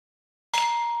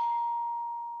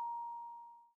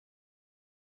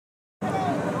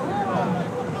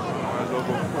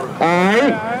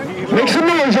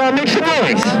noise, y'all. Make some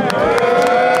noise.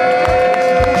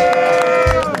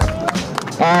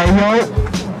 Alright, yo.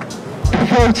 The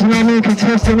folks, you know what I mean,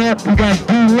 contesting up. We got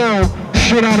D-Lo,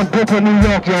 straight out of Brooklyn, New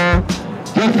York, y'all.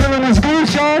 Y'all feeling this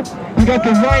Goose, y'all? You got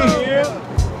the right,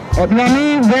 you know what I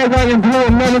mean? Red, white, and blue,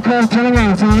 America, turn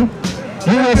around, son.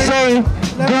 USA,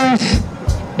 Goose,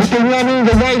 with the, you know what I mean,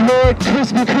 the right hood,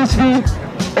 crispy.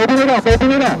 Open it up.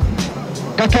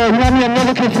 Got the, you know what I mean,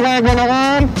 American flag on the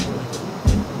arm.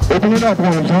 Open it up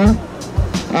on him, son.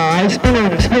 Alright, spin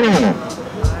on it.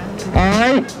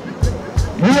 Alright.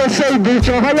 USA, Deuce,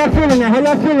 y'all. How y'all feeling now?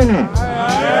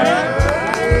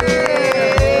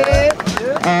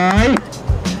 Alright.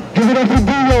 Give it up for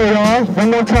D-Lo, y'all.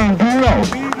 One more time, D-Lo.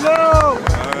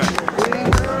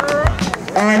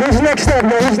 Alright, who's next up,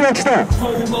 man?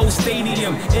 Polo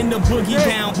Stadium in the boogie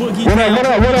down. What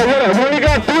up? We only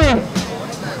got 3.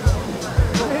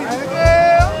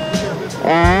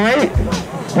 Alright.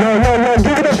 Yo,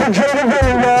 give it up for Jay the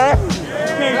Villain, y'all.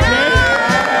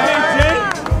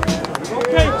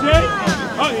 Okay, Jay.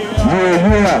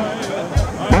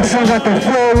 Yeah. My son got the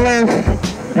full length,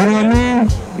 you know what I mean?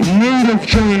 Native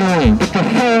chain on. Get the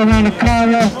fur around the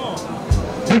collar.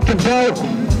 Get the belt.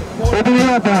 Open it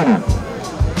up on him.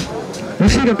 You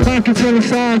see the pockets on the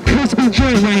side? Crispy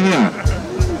joint right here.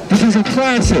 This is a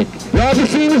classic. Y'all ever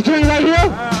seen this joint right here?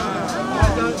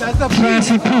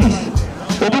 Classic piece.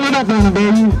 Open it up on him,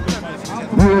 baby.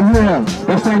 Yeah.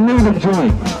 That's that native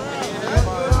joint.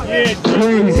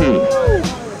 Crazy.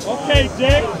 Okay,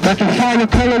 Jay. Got the final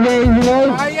colorway, you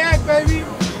know? Baby.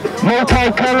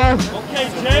 Multi-color. Okay,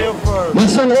 Jay. My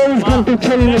son always come through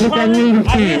killing it with that native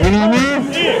thing, you know what I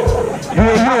mean? Yeah.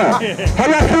 How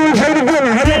y'all feeling, Jay the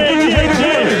Villain?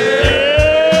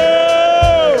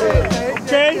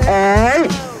 Okay. Alright.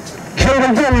 Jay the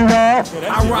Villain, y'all.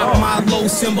 I rock my low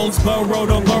symbols, burrow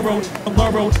to burrow.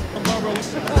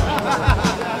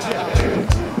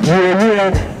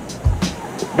 Yeah.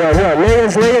 But what?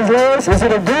 Layers? Is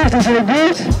it a goose? Yeah. Is it a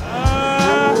goose?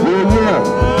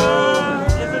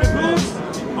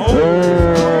 Oh.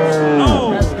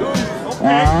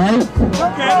 Alright.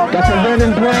 Got the red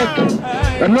and black.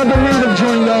 Another native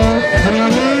joint, y'all. You know what I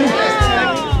mean?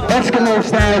 Eskimo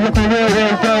style with the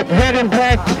red and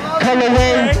black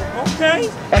colorway. Okay.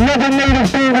 Another native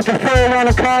thing with the fur around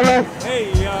the collar.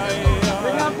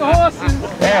 Bring out the horses.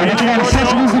 Oh, you got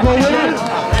accessories to go with it?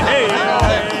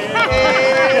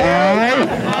 Alright.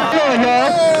 Come on,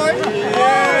 y'all.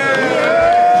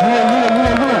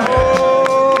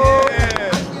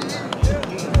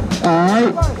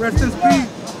 Alright. Rest in peace.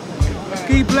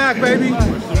 Ski Black, baby.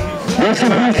 Rest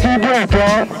in peace, Ski Black,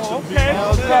 y'all. Okay.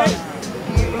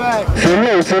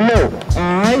 Salute.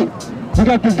 Alright. We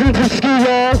got the vintage ski,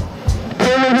 y'all.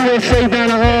 Polo USA down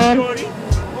the arm. With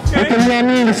the, you know what I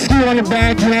mean, the ski on the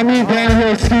back, you know what I mean, down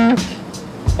here ski.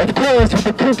 Of course, with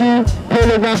the cookie,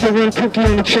 Polo Rocker Ring cookie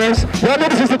on the chest. Y'all know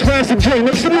this is a classic joint.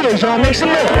 Make some noise, y'all.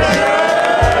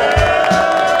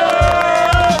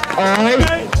 Alright.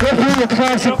 Definitely a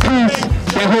classic piece.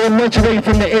 That whole much away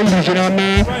from the 80s, you know what I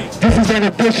mean? This is an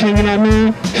addition, you know what I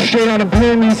mean? Straight out of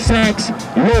Bloomy Sacks,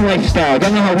 low lifestyle.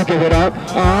 Y'all know how we give it up.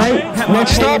 Alright,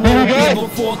 next stop, what we got? Alright,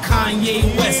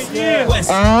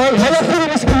 how y'all feeling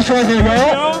this piece right here,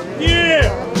 y'all? Yeah.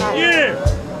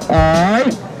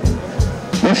 Alright.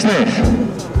 What's this?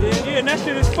 Yeah, that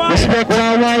shit is fire. Respect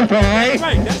wildlife, alright?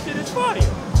 Right, that shit is fire.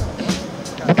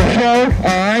 With the fur,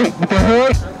 alright? With the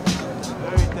hood.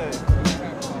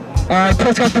 Alright,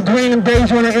 plus got the green and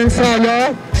beige on the inside,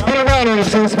 y'all. Spin around on him,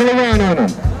 son.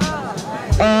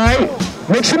 Alright.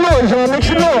 Make some noise, y'all.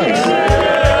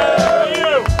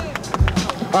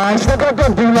 Alright, step back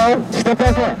up, D-Lo. Step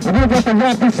back up. We're about to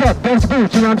wrap this up. That's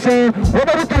Goose, you know what I'm saying? What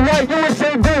about the white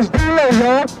USA Goose, D-Lo,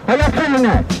 y'all? How y'all feeling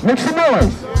that? Make some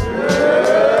noise.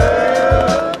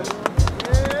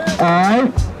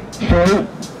 Alright. Straight.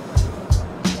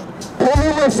 Polo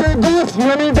USA Goose, you know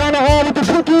what I mean? Down the hall with the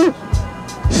cookie.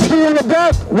 Ski in the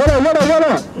back. What up?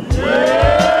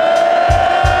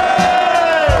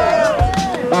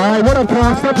 Alright, what up,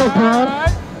 Tom? Step up, Tom.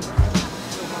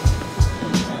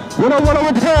 What up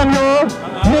with Tom, y'all?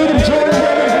 Native Jordan,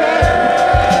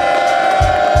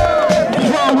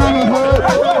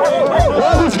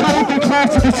 all these colorful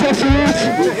classic accessories.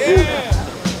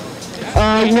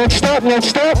 Alright, next up.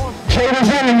 Jay the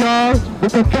Villain, y'all.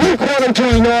 With the 3/4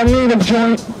 joint, y'all. Native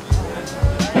joint.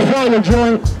 Final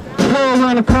joint.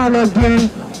 Around the collar again,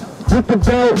 with the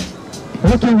belt,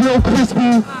 looking real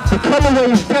crispy. The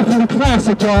colorway is definitely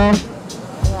classic, y'all.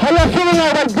 How y'all feeling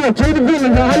out right there? Jay the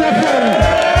Villain, y'all. How y'all feeling?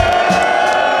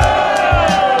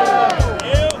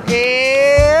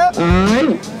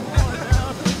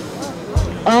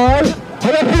 Alright.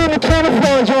 How y'all feeling the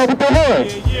camouflage, y'all, with the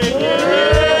hood?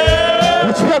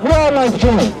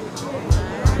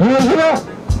 close it up.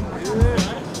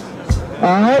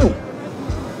 Alright.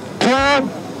 Todd.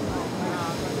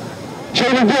 Show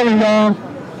the villain, y'all.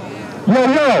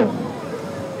 Yo.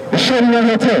 It's Shorty right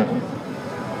here too.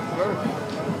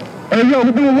 Hey, yo,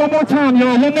 we're doing one more time,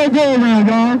 y'all. One more go around,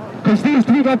 y'all. Because these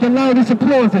three got the loudest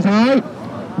applauses, alright?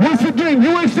 Once again,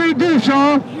 USA Deuce,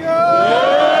 y'all.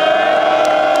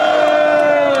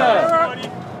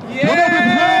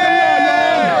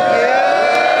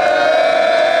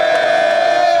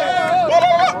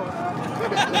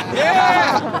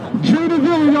 Show the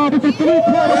villain, y'all, with the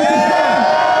 3-quarter with the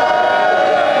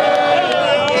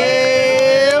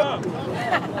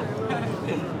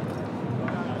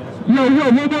Yo,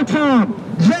 one more time.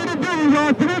 Show the villain,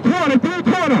 y'all,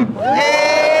 3-quarter.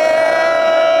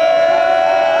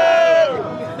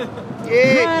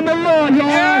 Yeah, the Lord,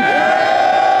 y'all.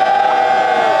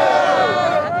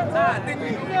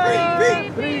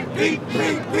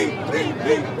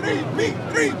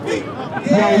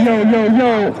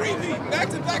 Yo. Back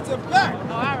to back.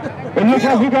 It looks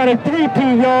like we got a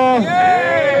 3-peat, y'all.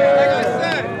 Yeah, like I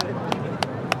said.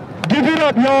 Give it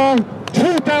up, y'all.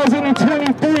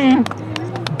 2023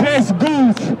 Best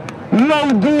Goose. Low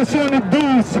Goose on the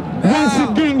Deuce. Once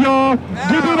again, y'all,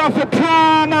 give it up for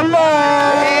Prime Alone.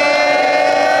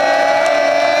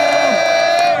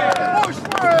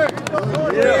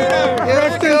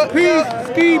 Rest in peace,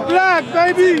 Ski Black,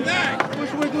 baby.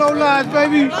 Bushwick Low Lies,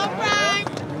 baby.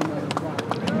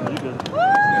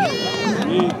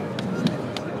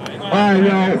 Alright,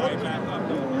 y'all.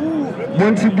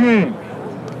 Once again,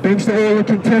 thanks to all the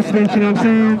contestants, you know what I'm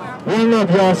saying? One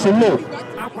love, y'all. Salute.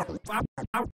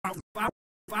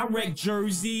 I wreck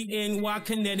Jersey, NY,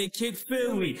 Connecticut,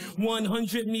 Philly.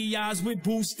 100 miles with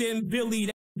Boost and Billy.